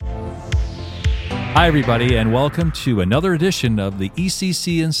Hi, everybody, and welcome to another edition of the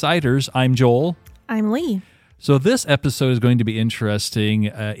ECC Insiders. I'm Joel. I'm Lee. So this episode is going to be interesting.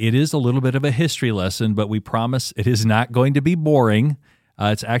 It is a little bit of a history lesson, but we promise it is not going to be boring.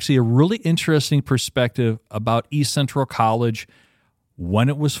 It's actually a really interesting perspective about East Central College, when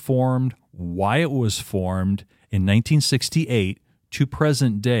it was formed, why it was formed in 1968 to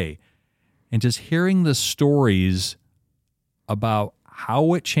present day, and just hearing the stories about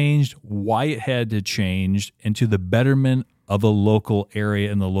how it changed, why it had to change, and to the betterment of the local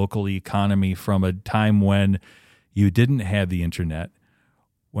area and the local economy from a time when you didn't have the internet,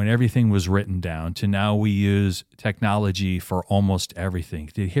 when everything was written down, to now we use technology for almost everything.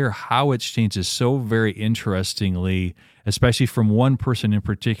 To hear how it's changed is so very interestingly, especially from one person in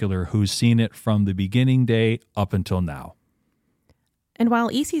particular who's seen it from the beginning day up until now. And while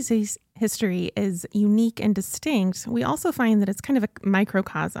ECC's history is unique and distinct, we also find that it's kind of a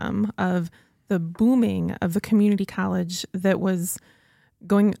microcosm of the booming of the community college that was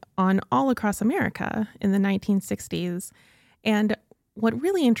going on all across America in the 1960s. And what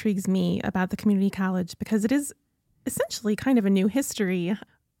really intrigues me about the community college, because it is essentially kind of a new history,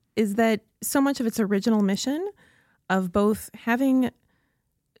 is that so much of its original mission of both having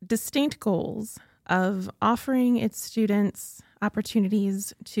distinct goals of offering its students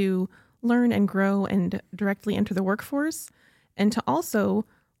opportunities to learn and grow and directly enter the workforce, and to also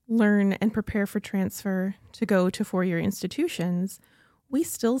learn and prepare for transfer to go to four-year institutions, we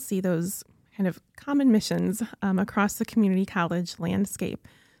still see those kind of common missions across the community college landscape.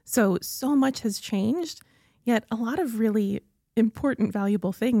 So much has changed, yet a lot of really important,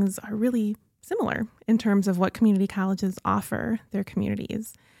 valuable things are really similar in terms of what community colleges offer their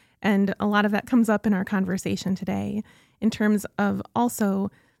communities. And a lot of that comes up in our conversation today in terms of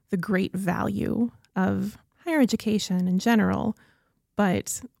also the great value of higher education in general,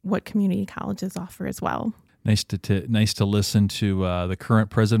 but what community colleges offer as well. Nice to listen to the current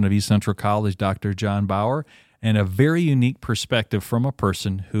president of East Central College, Dr. John Bauer, and a very unique perspective from a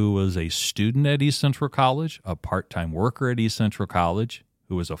person who was a student at East Central College, a part-time worker at East Central College,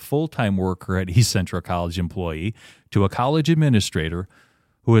 who was a full-time worker at East Central College employee, to a college administrator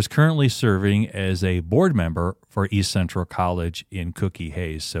who is currently serving as a board member for East Central College in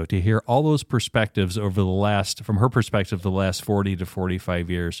Cookie-Hayes. So to hear all those perspectives from her perspective, the last 40 to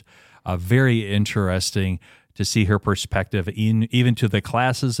 45 years, very interesting to see her perspective even to the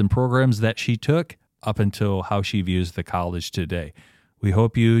classes and programs that she took up until how she views the college today. We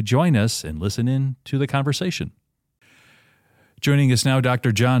hope you join us and listen in to the conversation. Joining us now,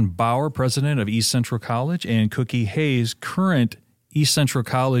 Dr. John Bauer, president of East Central College, and Cookie-Hayes, current East Central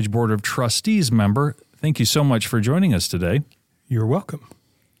College Board of Trustees member. Thank you so much for joining us today. You're welcome.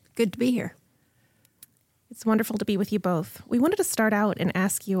 Good to be here. It's wonderful to be with you both. We wanted to start out and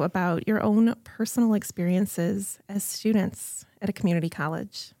ask you about your own personal experiences as students at a community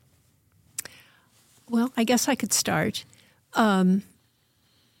college. Well, I guess I could start. When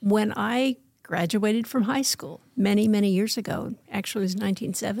I graduated from high school many, many years ago, actually it was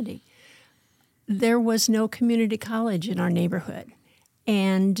 1970, there was no community college in our neighborhood.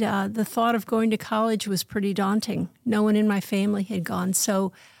 And the thought of going to college was pretty daunting. No one in my family had gone,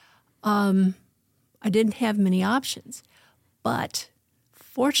 so I didn't have many options. But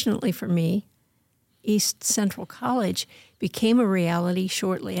fortunately for me, East Central College became a reality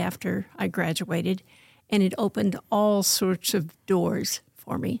shortly after I graduated, and it opened all sorts of doors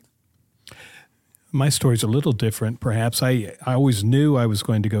for me. My story's a little different, perhaps. I always knew I was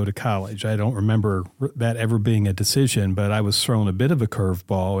going to go to college. I don't remember that ever being a decision, but I was thrown a bit of a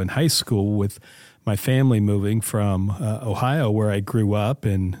curveball in high school with my family moving from Ohio, where I grew up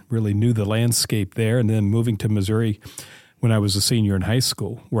and really knew the landscape there, and then moving to Missouri when I was a senior in high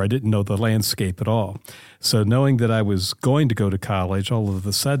school, where I didn't know the landscape at all. So knowing that I was going to go to college, all of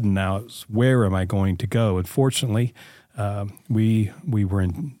a sudden now it's where am I going to go? And fortunately, we were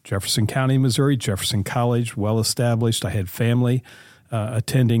in Jefferson County, Missouri, Jefferson College, well established. I had family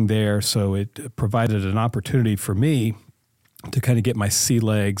attending there, so it provided an opportunity for me to kind of get my sea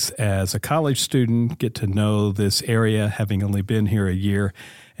legs as a college student, get to know this area, having only been here a year,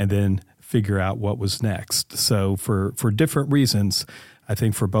 and then figure out what was next. So for different reasons, I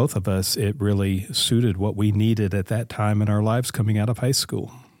think for both of us, it really suited what we needed at that time in our lives coming out of high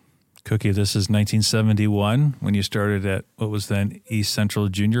school. Cookie, this is 1971 when you started at what was then East Central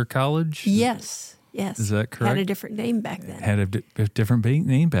Junior College? Yes. Is that correct? Had a different name back then. Had a different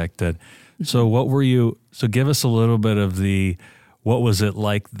name back then. So give us a little bit of what was it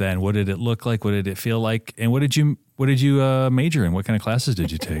like then? What did it look like? What did it feel like? And what did you major in? What kind of classes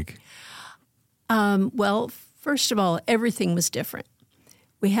did you take? Well, first of all, everything was different.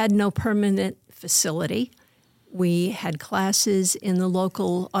 We had no permanent facility. We had classes in the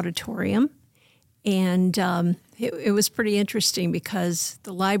local auditorium. And it was pretty interesting because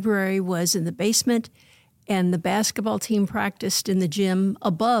the library was in the basement and the basketball team practiced in the gym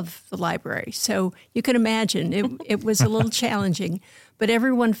above the library. So you can imagine it was a little challenging, but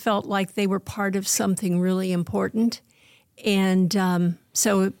everyone felt like they were part of something really important. And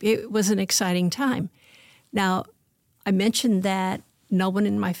so it was an exciting time. Now, I mentioned that no one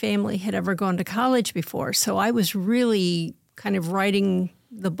in my family had ever gone to college before, so I was really kind of writing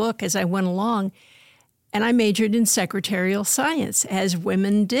the book as I went along, and I majored in secretarial science, as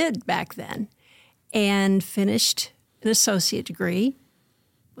women did back then, and finished an associate degree,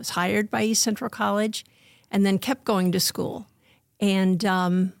 was hired by East Central College, and then kept going to school. And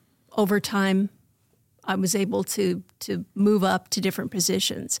over time, I was able to move up to different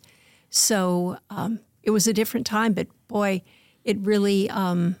positions. So it was a different time, but boy, it really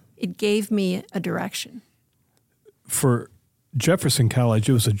it gave me a direction. For Jefferson College,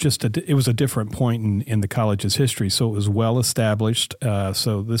 it was a different point in the college's history. So it was well established.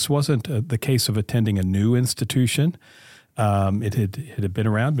 So this wasn't the case of attending a new institution. It had been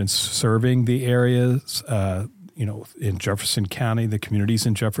around, been serving the areas, in Jefferson County, the communities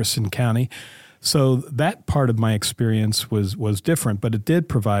in Jefferson County. So that part of my experience was different, but it did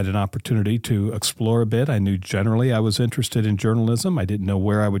provide an opportunity to explore a bit. I knew generally I was interested in journalism. I didn't know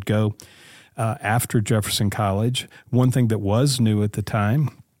where I would go after Jefferson College. One thing that was new at the time,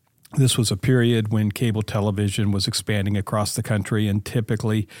 this was a period when cable television was expanding across the country, and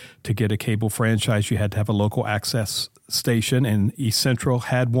typically to get a cable franchise, you had to have a local access station, and East Central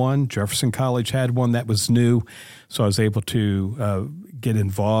had one. Jefferson College had one. That was new. So I was able to get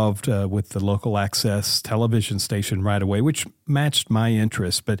involved with the local access television station right away, which matched my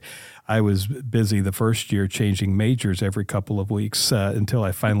interests. But I was busy the first year changing majors every couple of weeks until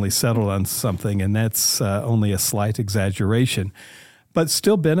I finally settled on something, and that's only a slight exaggeration. But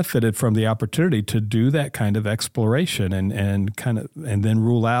still benefited from the opportunity to do that kind of exploration and then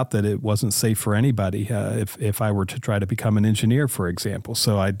rule out that it wasn't safe for anybody if I were to try to become an engineer, for example.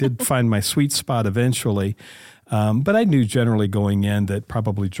 So I did find my sweet spot eventually. But I knew generally going in that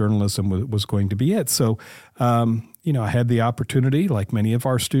probably journalism was going to be it. So, I had the opportunity, like many of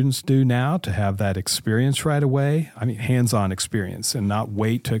our students do now, to have that experience right away. I mean, hands-on experience, and not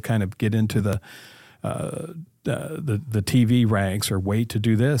wait to kind of get into the TV ranks or wait to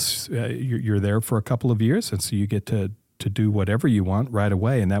do this. You're there for a couple of years, and so you get to do whatever you want right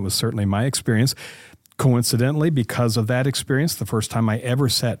away. And that was certainly my experience. Coincidentally, because of that experience, the first time I ever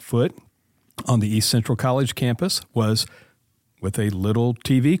set foot on the East Central College campus was with a little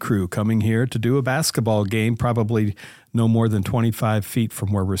TV crew coming here to do a basketball game, probably no more than 25 feet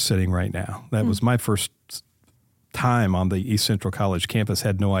from where we're sitting right now. That was my first time on the East Central College campus.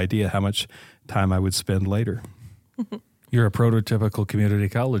 Had no idea how much time I would spend later. You're a prototypical community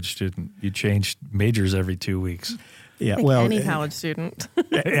college student. You changed majors every 2 weeks. Yeah, like well, any college student.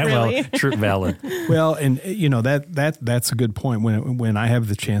 Yeah, Really? well, true, valid. Well, and that's a good point. When I have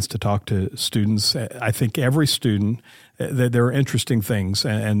the chance to talk to students, I think every student, there are interesting things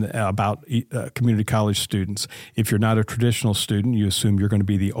and about community college students. If you're not a traditional student, you assume you're going to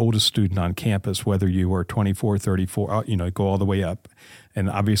be the oldest student on campus, whether you are 24, 34, go all the way up. And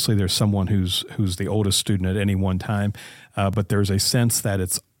obviously, there's someone who's the oldest student at any one time, but there's a sense that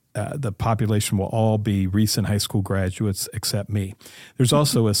it's the population will all be recent high school graduates except me. There's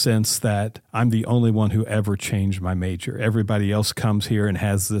also a sense that I'm the only one who ever changed my major. Everybody else comes here and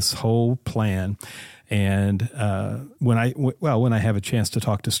has this whole plan. And when I have a chance to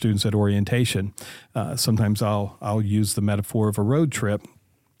talk to students at orientation, sometimes I'll use the metaphor of a road trip.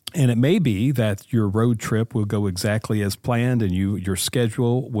 And it may be that your road trip will go exactly as planned and your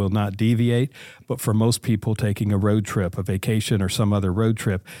schedule will not deviate. But for most people taking a road trip, a vacation or some other road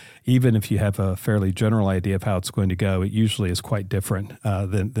trip, even if you have a fairly general idea of how it's going to go, it usually is quite different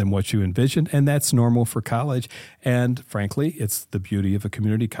than what you envisioned. And that's normal for college. And frankly, it's the beauty of a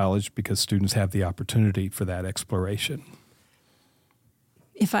community college because students have the opportunity for that exploration.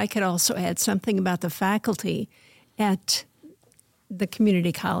 If I could also add something about the faculty at the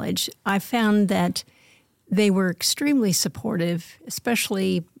community college, I found that they were extremely supportive,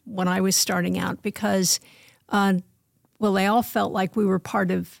 especially when I was starting out, because, they all felt like we were part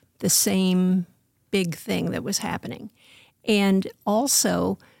of the same big thing that was happening. And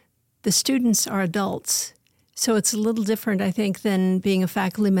also, the students are adults. So it's a little different, I think, than being a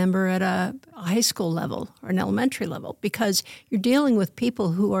faculty member at a high school level or an elementary level, because you're dealing with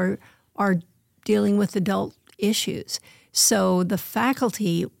people who are dealing with adult issues. So the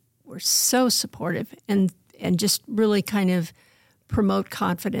faculty were so supportive and just really kind of promote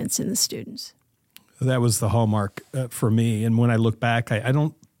confidence in the students. That was the hallmark for me. And when I look back,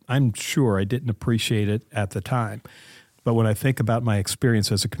 I'm sure I didn't appreciate it at the time. But when I think about my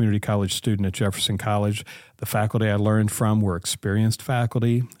experience as a community college student at Jefferson College, the faculty I learned from were experienced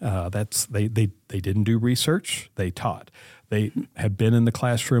faculty. They didn't do research, they taught. They had been in the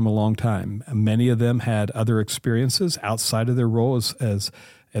classroom a long time. Many of them had other experiences outside of their role as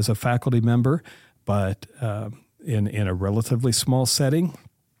a faculty member, but in a relatively small setting,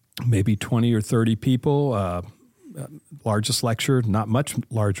 maybe 20 or 30 people, largest lecture, not much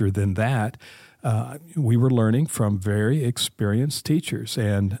larger than that. We were learning from very experienced teachers,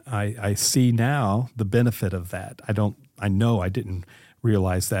 and I see now the benefit of that. I know I didn't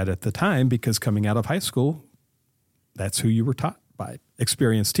realize that at the time, because coming out of high school, that's who you were taught by.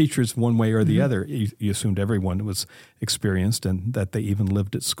 Experienced teachers, one way or the other. You assumed everyone was experienced and that they even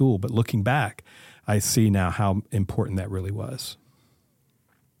lived at school. But looking back, I see now how important that really was.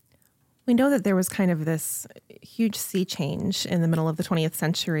 We know that there was kind of this huge sea change in the middle of the 20th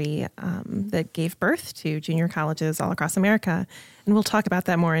century that gave birth to junior colleges all across America. And we'll talk about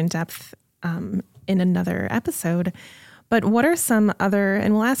that more in depth in another episode. But what are some other,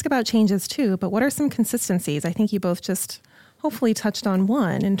 and we'll ask about changes too, but what are some consistencies? I think you both just hopefully touched on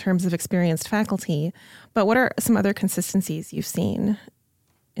one in terms of experienced faculty, but what are some other consistencies you've seen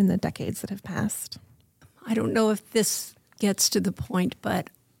in the decades that have passed? I don't know if this gets to the point, but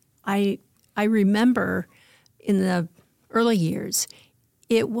I remember in the early years,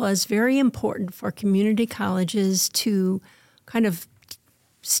 it was very important for community colleges to kind of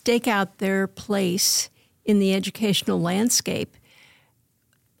stake out their place in the educational landscape.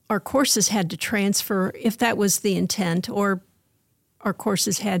 Our courses had to transfer, if that was the intent, or our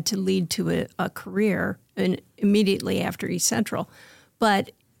courses had to lead to a career immediately after East Central.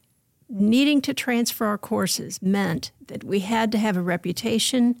 But needing to transfer our courses meant that we had to have a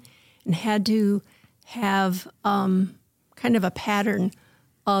reputation and had to have kind of a pattern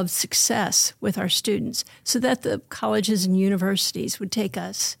of success with our students so that the colleges and universities would take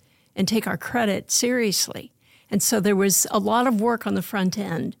us and take our credit seriously. And so there was a lot of work on the front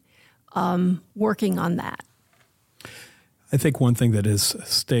end working on that. I think one thing that has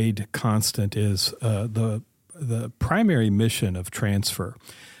stayed constant is the primary mission of transfer.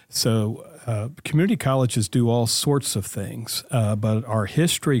 So community colleges do all sorts of things, but our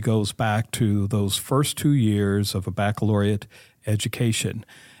history goes back to those first 2 years of a baccalaureate education.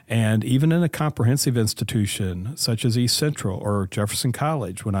 And even in a comprehensive institution such as East Central or Jefferson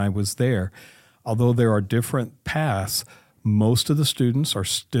College, when I was there, although there are different paths, most of the students are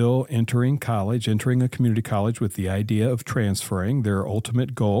still entering a community college with the idea of transferring. Their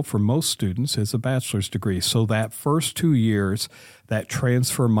ultimate goal for most students is a bachelor's degree. So that first 2 years, that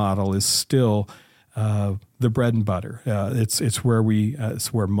transfer model is still the bread and butter. It's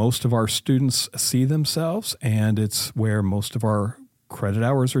where most of our students see themselves, and it's where most of our credit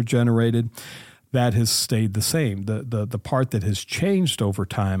hours are generated. That has stayed the same. The part that has changed over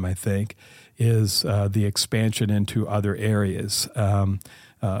time, I think, is the expansion into other areas,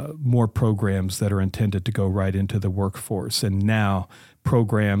 more programs that are intended to go right into the workforce, and now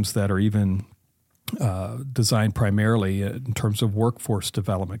programs that are even designed primarily in terms of workforce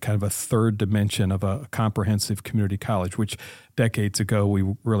development, kind of a third dimension of a comprehensive community college, which decades ago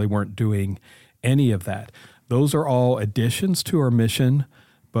we really weren't doing any of that. Those are all additions to our mission.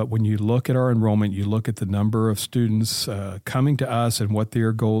 But when you look at our enrollment, you look at the number of students coming to us and what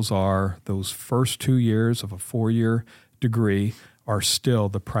their goals are, those first 2 years of a 4-year degree are still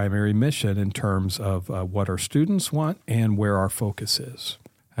the primary mission in terms of what our students want and where our focus is.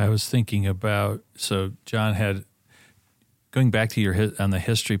 I was thinking about, so John had, going back to on the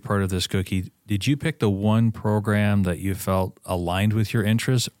history part of this, Cookie, did you pick the one program that you felt aligned with your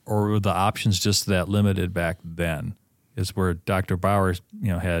interests, or were the options just that limited back then? Is where Dr. Bauer,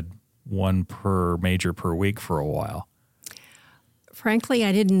 had one per major per week for a while. Frankly,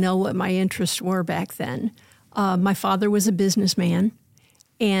 I didn't know what my interests were back then. My father was a businessman,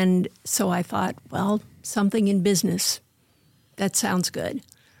 and so I thought, well, something in business, that sounds good.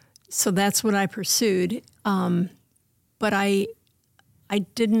 So that's what I pursued. But I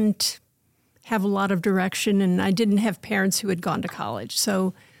didn't have a lot of direction, and I didn't have parents who had gone to college.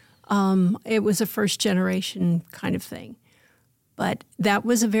 So it was a first-generation kind of thing. But that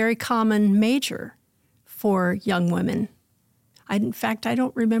was a very common major for young women. In fact, I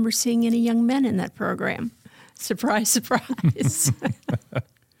don't remember seeing any young men in that program. Surprise, surprise.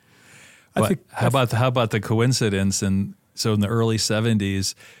 How about the coincidence? And so in the early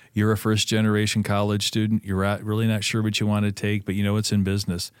 70s, you're a first-generation college student. You're really not sure what you want to take, but you know it's in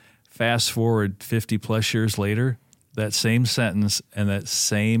business. Fast forward 50-plus years later, that same sentence and that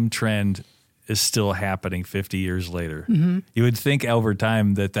same trend is still happening 50 years later. Mm-hmm. You would think over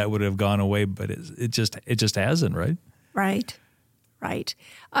time that would have gone away, but it just hasn't, right? Right.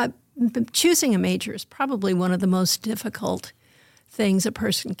 Choosing a major is probably one of the most difficult things a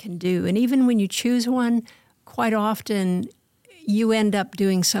person can do. And even when you choose one, quite often you end up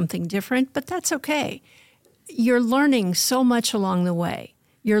doing something different, but that's okay. You're learning so much along the way.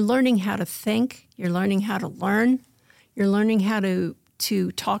 You're learning how to think. You're learning how to learn. You're learning how to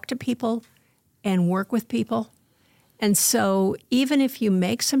talk to people and work with people. And so even if you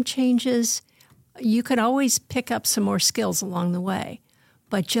make some changes, you could always pick up some more skills along the way.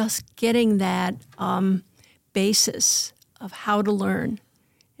 But just getting that basis of how to learn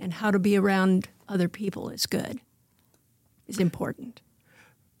and how to be around other people is important.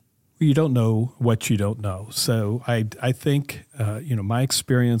 You don't know what you don't know. So I think, my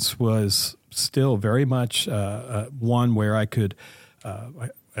experience was still very much one where I could,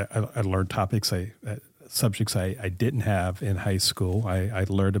 I learned topics, subjects I didn't have in high school. I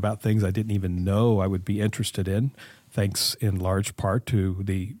learned about things I didn't even know I would be interested in, thanks in large part to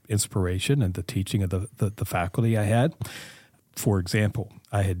the inspiration and the teaching of the faculty I had. For example,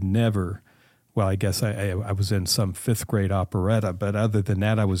 I had never, well, I guess I was in some fifth grade operetta, but other than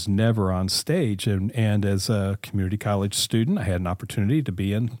that, I was never on stage. And as a community college student, I had an opportunity to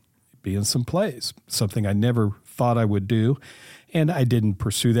be in some plays, something I never thought I would do. And I didn't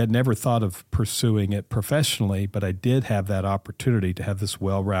pursue that, never thought of pursuing it professionally, but I did have that opportunity to have this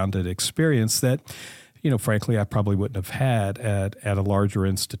well-rounded experience that, frankly, I probably wouldn't have had at a larger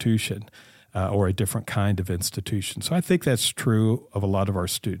institution or a different kind of institution. So I think that's true of a lot of our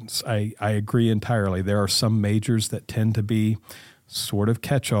students. I agree entirely. There are some majors that tend to be sort of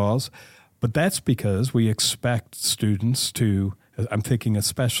catch-alls, but that's because we expect students to, I'm thinking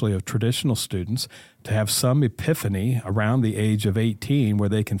especially of traditional students, to have some epiphany around the age of 18 where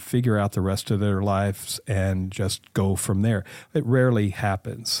they can figure out the rest of their lives and just go from there. It rarely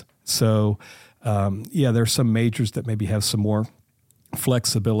happens. So, there's some majors that maybe have some more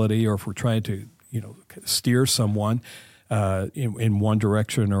flexibility, or if we're trying to, steer someone in one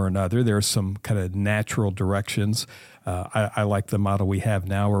direction or another, there are some kind of natural directions. I like the model we have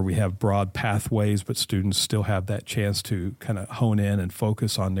now where we have broad pathways, but students still have that chance to kind of hone in and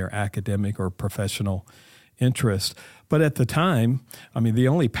focus on their academic or professional interest. But at the time, the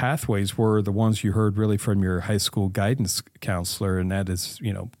only pathways were the ones you heard really from your high school guidance counselor, and that is,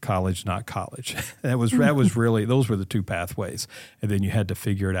 college, not college. that was really, those were the two pathways. And then you had to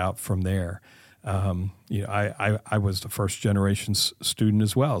figure it out from there. I was the first generation student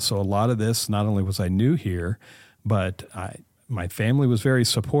as well. So a lot of this, not only was I new here, but my family was very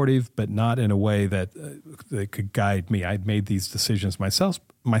supportive, but not in a way that could guide me. I'd made these decisions myself,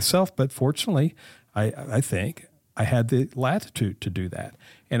 but fortunately, I think I had the latitude to do that.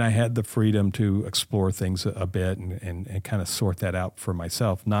 And I had the freedom to explore things a bit and kind of sort that out for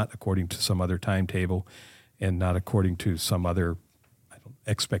myself, not according to some other timetable and not according to some other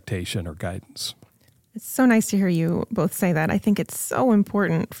expectation or guidance. It's so nice to hear you both say that. I think it's so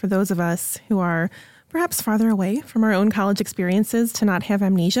important for those of us who are perhaps farther away from our own college experiences to not have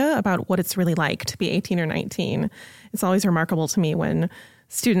amnesia about what it's really like to be 18 or 19. It's always remarkable to me when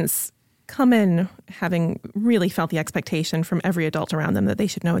students come in having really felt the expectation from every adult around them that they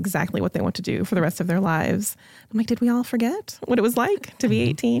should know exactly what they want to do for the rest of their lives. I'm like, did we all forget what it was like to be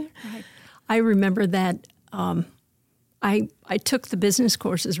 18? I remember that I took the business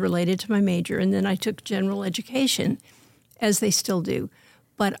courses related to my major, and then I took general education, as they still do.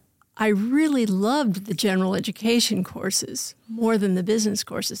 But I really loved the general education courses more than the business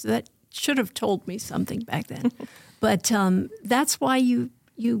courses. That should have told me something back then. But that's why you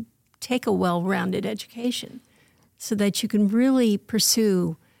take a well-rounded education, so that you can really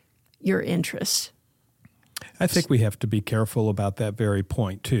pursue your interests. I think we have to be careful about that very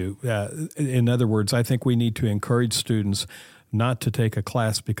point, too. In other words, I think we need to encourage students not to take a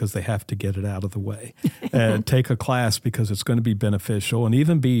class because they have to get it out of the way. Take a class because it's going to be beneficial, and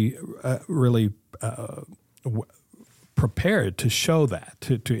even be really prepared to show that,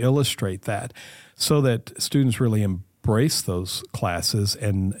 to illustrate that, so that students really embrace those classes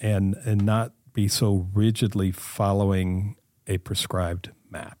and not be so rigidly following a prescribed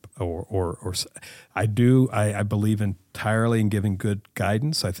map. Or I believe entirely in giving good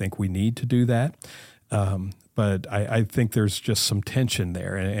guidance. I think we need to do that. But I think there's just some tension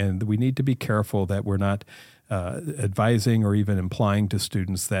there, and we need to be careful that we're not advising or even implying to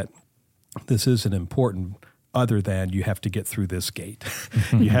students that this isn't important, other than you have to get through this gate.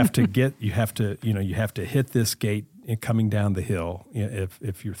 you have to hit this gate coming down the hill,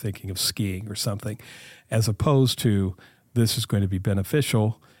 if you're thinking of skiing or something, as opposed to this is going to be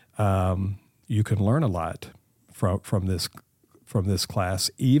beneficial. You can learn a lot from this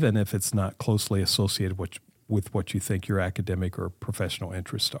class, even if it's not closely associated with what you think your academic or professional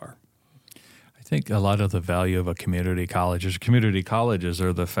interests are. I think a lot of the value of a community colleges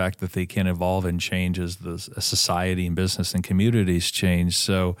are the fact that they can evolve and change as the society and business and communities change.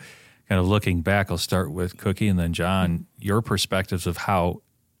 So kind of looking back, I'll start with Cookie and then John, your perspectives of how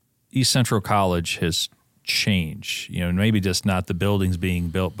East Central College has changed, maybe just not the buildings being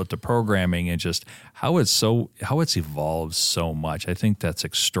built, but the programming and just how it's evolved so much. I think that's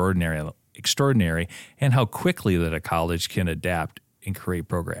extraordinary, and how quickly that a college can adapt and create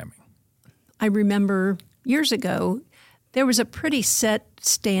programming. I remember years ago, there was a pretty set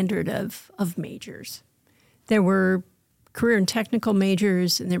standard of majors. There were career and technical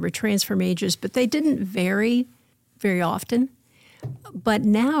majors and there were transfer majors, but they didn't vary very often. But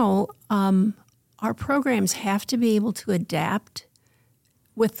now our programs have to be able to adapt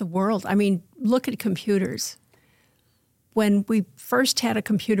with the world. I mean, look at computers. When we first had a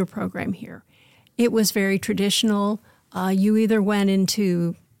computer program here, it was very traditional. You either went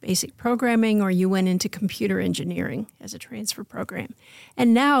into basic programming or you went into computer engineering as a transfer program.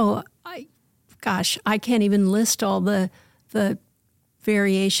 And now, I can't even list all the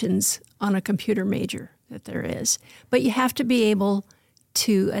variations on a computer major that there is. But you have to be able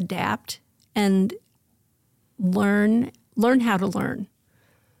to adapt and learn how to learn.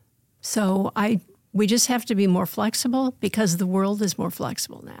 So we just have to be more flexible because the world is more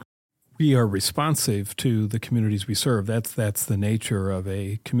flexible now. We are responsive to the communities we serve. That's the nature of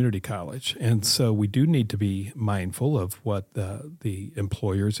a community college. And so we do need to be mindful of what the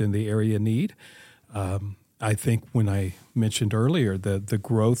employers in the area need. I think when I mentioned earlier the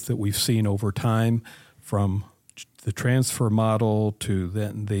growth that we've seen over time from the transfer model to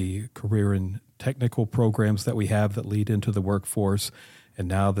then the career and technical programs that we have that lead into the workforce, and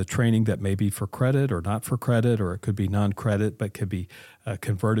now the training that may be for credit or not for credit, or it could be non-credit but could be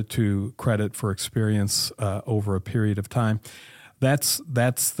converted to credit for experience over a period of time. That's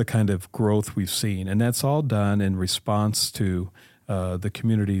the kind of growth we've seen, and that's all done in response to the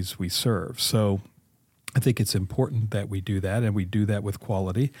communities we serve. So I think it's important that we do that, and we do that with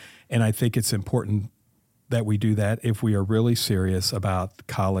quality. And I think it's important that we do that if we are really serious about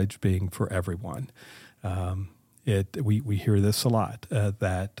college being for everyone. We hear this a lot,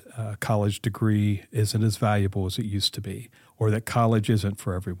 that a college degree isn't as valuable as it used to be, or that college isn't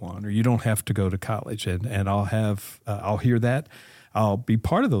for everyone, or you don't have to go to college. And I'll hear that. I'll be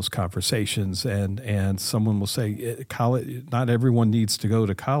part of those conversations, and someone will say, college, not everyone needs to go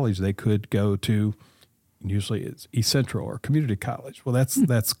to college. They could go to, usually it's East Central or community college. Well,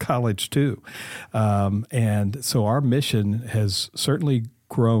 that's college too. And so our mission has certainly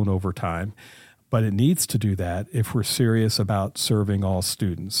grown over time, but it needs to do that if we're serious about serving all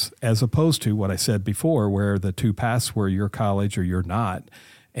students, as opposed to what I said before, where the two paths were you're college or you're not.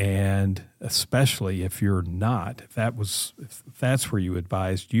 And especially if you're not, if that's where you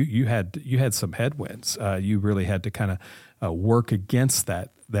advised, you had some headwinds. You really had to kind of work against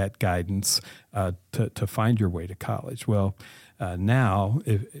that guidance to find your way to college. Well, now,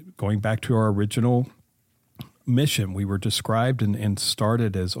 going back to our original mission, we were described and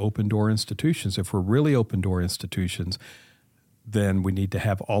started as open door institutions. If we're really open door institutions, then we need to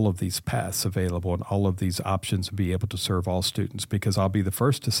have all of these paths available and all of these options and be able to serve all students. Because I'll be the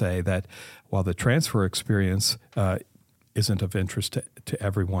first to say that while the transfer experience isn't of interest to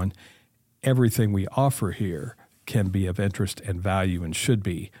everyone, everything we offer here can be of interest and value and should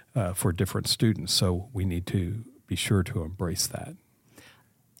be for different students. So we need to be sure to embrace that.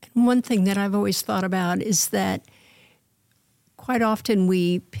 One thing that I've always thought about is that quite often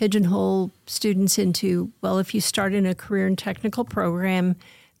we pigeonhole students into, well, if you start in a career and technical program,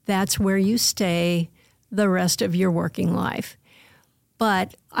 that's where you stay the rest of your working life.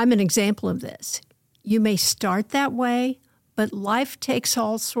 But I'm an example of this. You may start that way, but life takes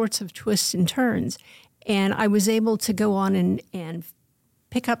all sorts of twists and turns. And I was able to go on and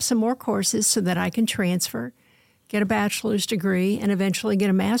pick up some more courses so that I can transfer, get a bachelor's degree, and eventually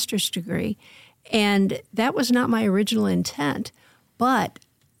get a master's degree. And that was not my original intent, but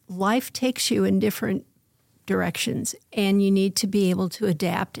life takes you in different directions, and you need to be able to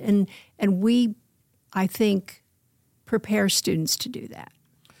adapt. And we, I think, prepare students to do that.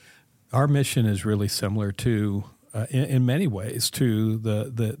 Our mission is really similar to, in many ways, to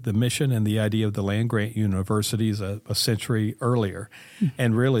the mission and the idea of the land-grant universities a century earlier. Mm-hmm.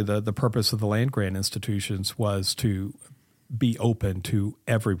 And really the purpose of the land-grant institutions was to be open to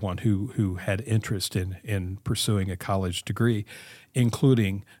everyone who had interest in pursuing a college degree,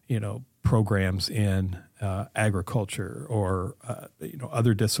 including, programs in agriculture or,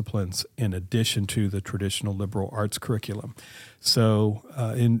 other disciplines in addition to the traditional liberal arts curriculum. So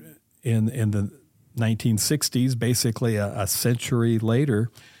in the 1960s, basically a century later,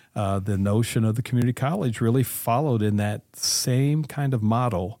 the notion of the community college really followed in that same kind of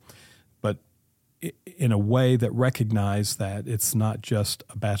model, but in a way that recognized that it's not just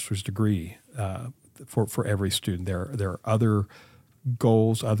a bachelor's degree for every student. There are other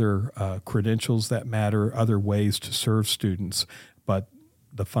goals, other credentials that matter, other ways to serve students, but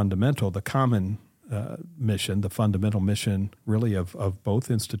the common mission, the fundamental mission really of both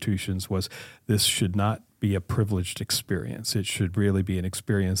institutions was this should not be a privileged experience. It should really be an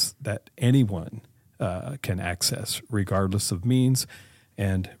experience that anyone can access, regardless of means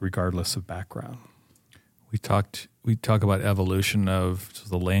and regardless of background. We talk about evolution of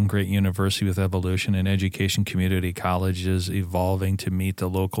the land-grant university with evolution and education community colleges evolving to meet the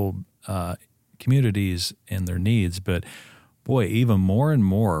local communities and their needs. But boy, even more and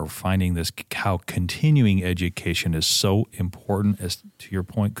more finding this how continuing education is so important, as to your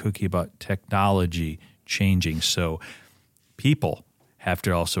point, Cookie, about technology changing. So people have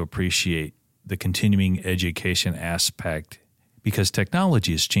to also appreciate the continuing education aspect, because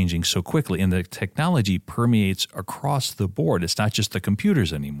technology is changing so quickly, and the technology permeates across the board. It's not just the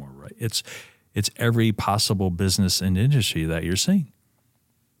computers anymore, right? It's every possible business and industry that you're seeing.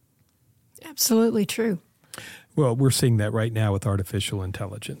 Absolutely true. Well, we're seeing that right now with artificial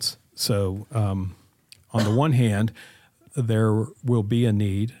intelligence. So on the one hand, there will be a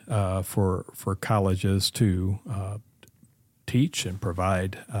need for colleges to teach and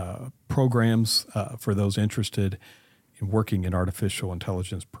provide programs for those interested in working in artificial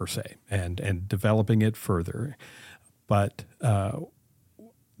intelligence per se and developing it further. But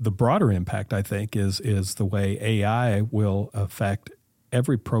the broader impact, I think, is the way AI will affect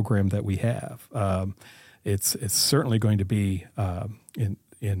every program that we have. It's certainly going to be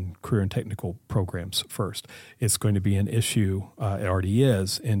in career and technical programs first. It's going to be an issue, it already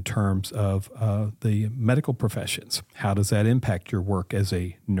is, in terms of the medical professions. How does that impact your work as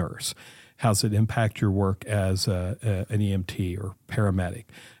a nurse? How does it impact your work as an EMT or paramedic?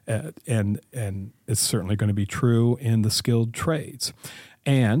 And it's certainly going to be true in the skilled trades.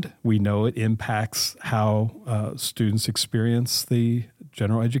 And we know it impacts how students experience the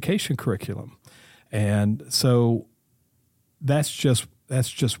general education curriculum. And so that's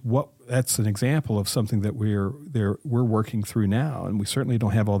an example of something that we're working through now, and we certainly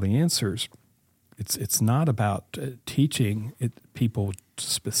don't have all the answers. It's not about teaching people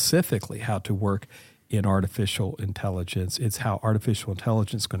specifically how to work in artificial intelligence. It's how artificial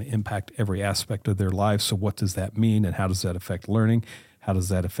intelligence is going to impact every aspect of their lives. So what does that mean, and how does that affect learning? How does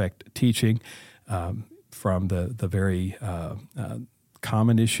that affect teaching? From the very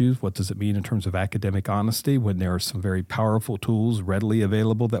common issues, what does it mean in terms of academic honesty when there are some very powerful tools readily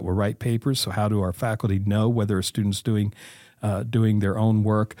available that will write papers? So how do our faculty know whether a student's doing their own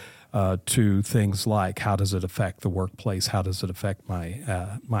work? To things like, how does it affect the workplace? How does it affect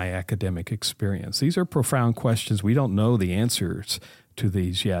my academic experience? These are profound questions. We don't know the answers to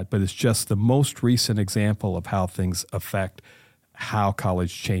these yet, but it's just the most recent example of how things affect how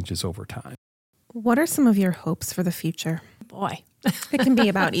college changes over time. What are some of your hopes for the future? Boy. It can be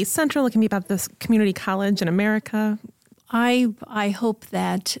about East Central. It can be about this community college in America. I hope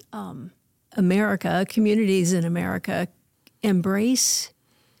that communities in America embrace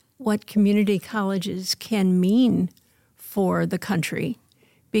what community colleges can mean for the country,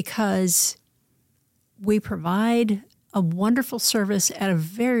 because we provide a wonderful service at a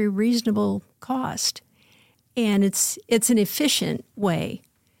very reasonable cost. And it's an efficient way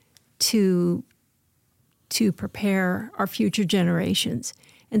to prepare our future generations.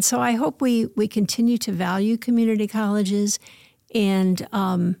 And so I hope we continue to value community colleges, and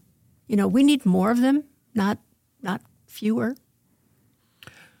we need more of them, not fewer.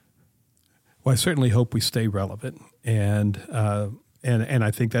 Well, I certainly hope we stay relevant, and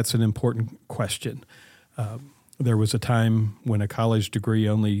I think that's an important question. There was a time when a college degree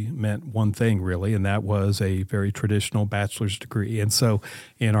only meant one thing, really, and that was a very traditional bachelor's degree. And so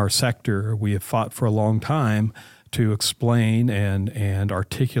in our sector, we have fought for a long time to explain and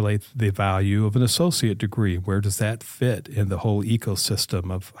articulate the value of an associate degree. Where does that fit in the whole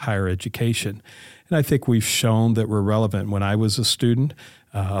ecosystem of higher education? And I think we've shown that we're relevant. When I was a student,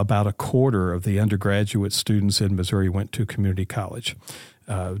 about a quarter of the undergraduate students in Missouri went to community college,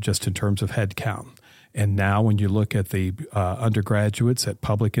 just in terms of head count. And now when you look at the undergraduates at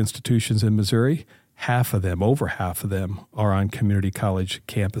public institutions in Missouri, over half of them are on community college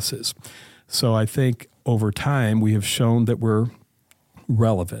campuses. So I think over time we have shown that we're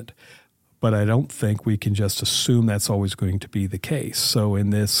relevant, but I don't think we can just assume that's always going to be the case. So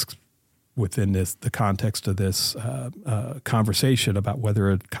within the context of this conversation about whether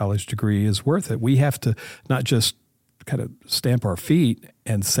a college degree is worth it, we have to not just kind of stamp our feet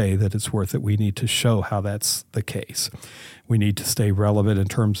and say that it's worth it. We need to show how that's the case. We need to stay relevant in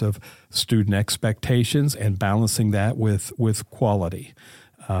terms of student expectations and balancing that with quality.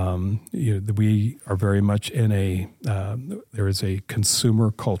 We are very much in there is a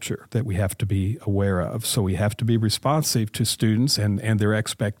consumer culture that we have to be aware of. So we have to be responsive to students and their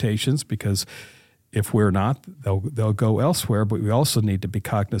expectations, because if we're not, they'll go elsewhere. But we also need to be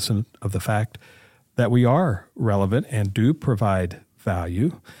cognizant of the fact that we are relevant and do provide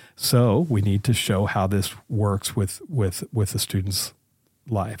value. So we need to show how this works with the student's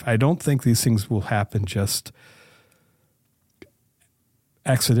life. I don't think these things will happen just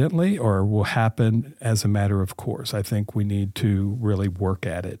accidentally or will happen as a matter of course. I think we need to really work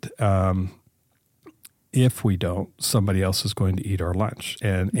at it. If we don't, somebody else is going to eat our lunch.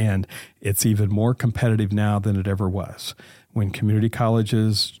 And it's even more competitive now than it ever was. When community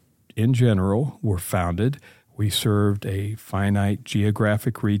colleges in general were founded, we served a finite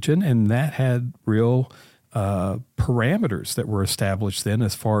geographic region, and that had real parameters that were established then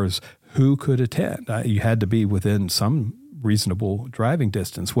as far as who could attend. You had to be within some reasonable driving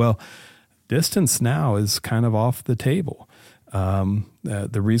distance. Well, distance now is kind of off the table.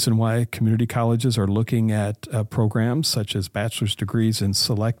 The reason why community colleges are looking at programs such as bachelor's degrees in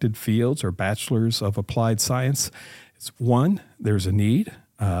selected fields or bachelors of applied science is, one, there's a need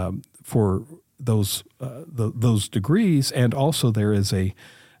for those degrees, and also there is a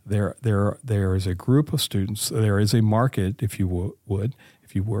group of students, there is a market, if you were,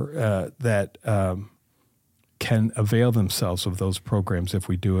 that can avail themselves of those programs if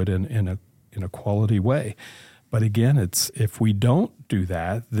we do it in a quality way. But again, if we don't do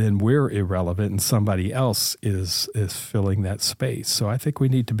that, then we're irrelevant and somebody else is filling that space. So I think we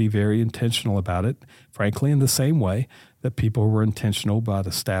need to be very intentional about it, frankly, in the same way that people were intentional about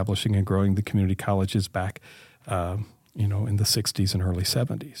establishing and growing the community colleges back, in the 60s and early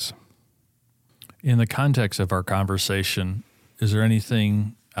 70s. In the context of our conversation, is there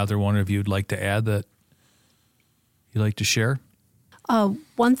anything either one of you would like to add that you'd like to share?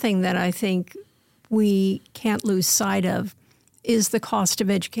 One thing that I think we can't lose sight of is the cost of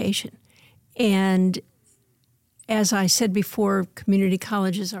education. And as I said before, community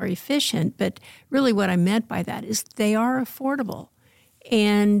colleges are efficient, but really what I meant by that is they are affordable.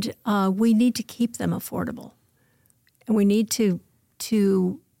 And we need to keep them affordable. And we need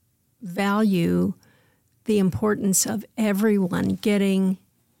to value the importance of everyone getting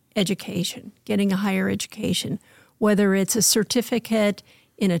education, getting a higher education, whether it's a certificate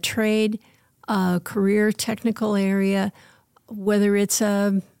in a trade, a career technical area, whether it's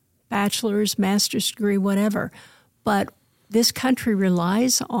a bachelor's, master's degree, whatever. But this country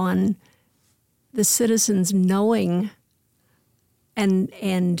relies on the citizens knowing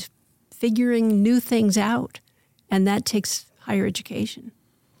and figuring new things out, and that takes higher education.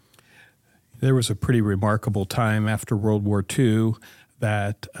 There was a pretty remarkable time after World War II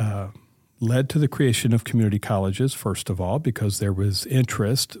that led to the creation of community colleges, first of all, because there was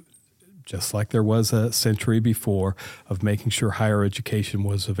interest, just like there was a century before, of making sure higher education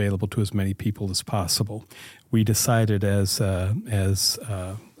was available to as many people as possible. We decided as a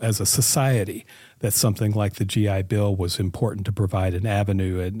society that something like the GI Bill was important to provide an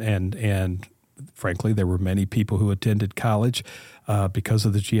avenue, and frankly, there were many people who attended college because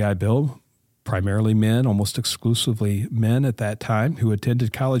of the GI Bill. Primarily men, almost exclusively men at that time, who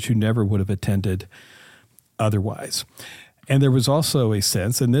attended college who never would have attended otherwise. And there was also a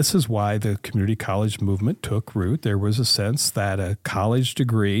sense, and this is why the community college movement took root, there was a sense that a college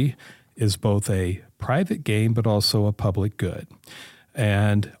degree is both a private gain but also a public good.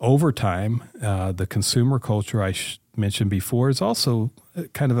 And over time, the consumer culture I mentioned before has also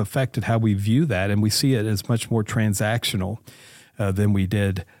kind of affected how we view that, and we see it as much more transactional than we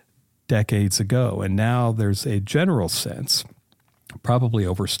did decades ago. And now there's a general sense, probably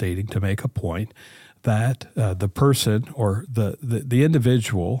overstating to make a point, that the person or the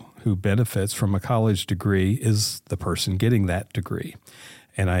individual who benefits from a college degree is the person getting that degree.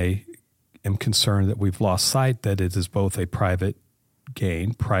 And I am concerned that we've lost sight that it is both a private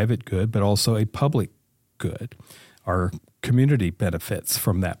gain, private good, but also a public good. our community benefits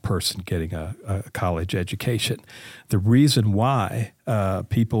from that person getting a college education. The reason why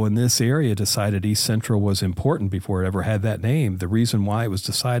people in this area decided East Central was important before it ever had that name, the reason why it was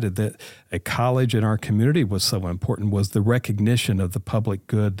decided that a college in our community was so important was the recognition of the public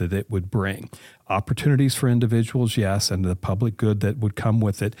good that it would bring. Opportunities for individuals, yes, and the public good that would come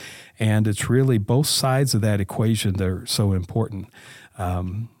with it. And it's really both sides of that equation that are so important.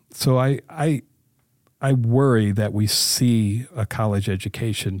 So I worry that we see a college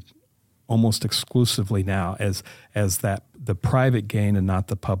education almost exclusively now as that the private gain and not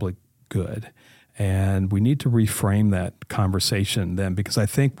the public good. And we need to reframe that conversation then, because I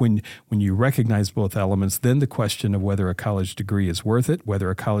think when you recognize both elements, then the question of whether a college degree is worth it,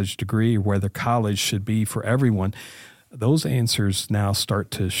 whether a college degree or whether college should be for everyone, those answers now start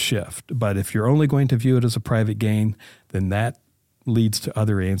to shift. But if you're only going to view it as a private gain, then that leads to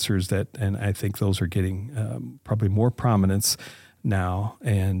other answers and I think those are getting probably more prominence now,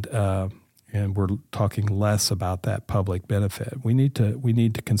 and we're talking less about that public benefit. We need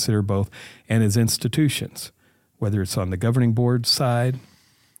to consider both, and as institutions, whether it's on the governing board side,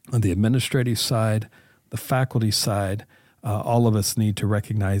 on the administrative side, the faculty side, all of us need to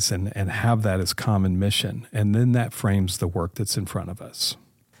recognize and have that as common mission, and then that frames the work that's in front of us.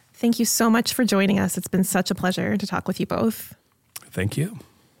 Thank you so much for joining us. It's been such a pleasure to talk with you both. Thank you.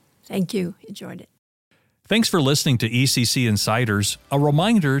 Thank you. Enjoyed it. Thanks for listening to ECC Insiders. A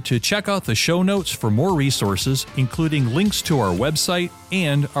reminder to check out the show notes for more resources, including links to our website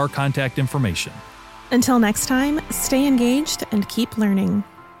and our contact information. Until next time, stay engaged and keep learning.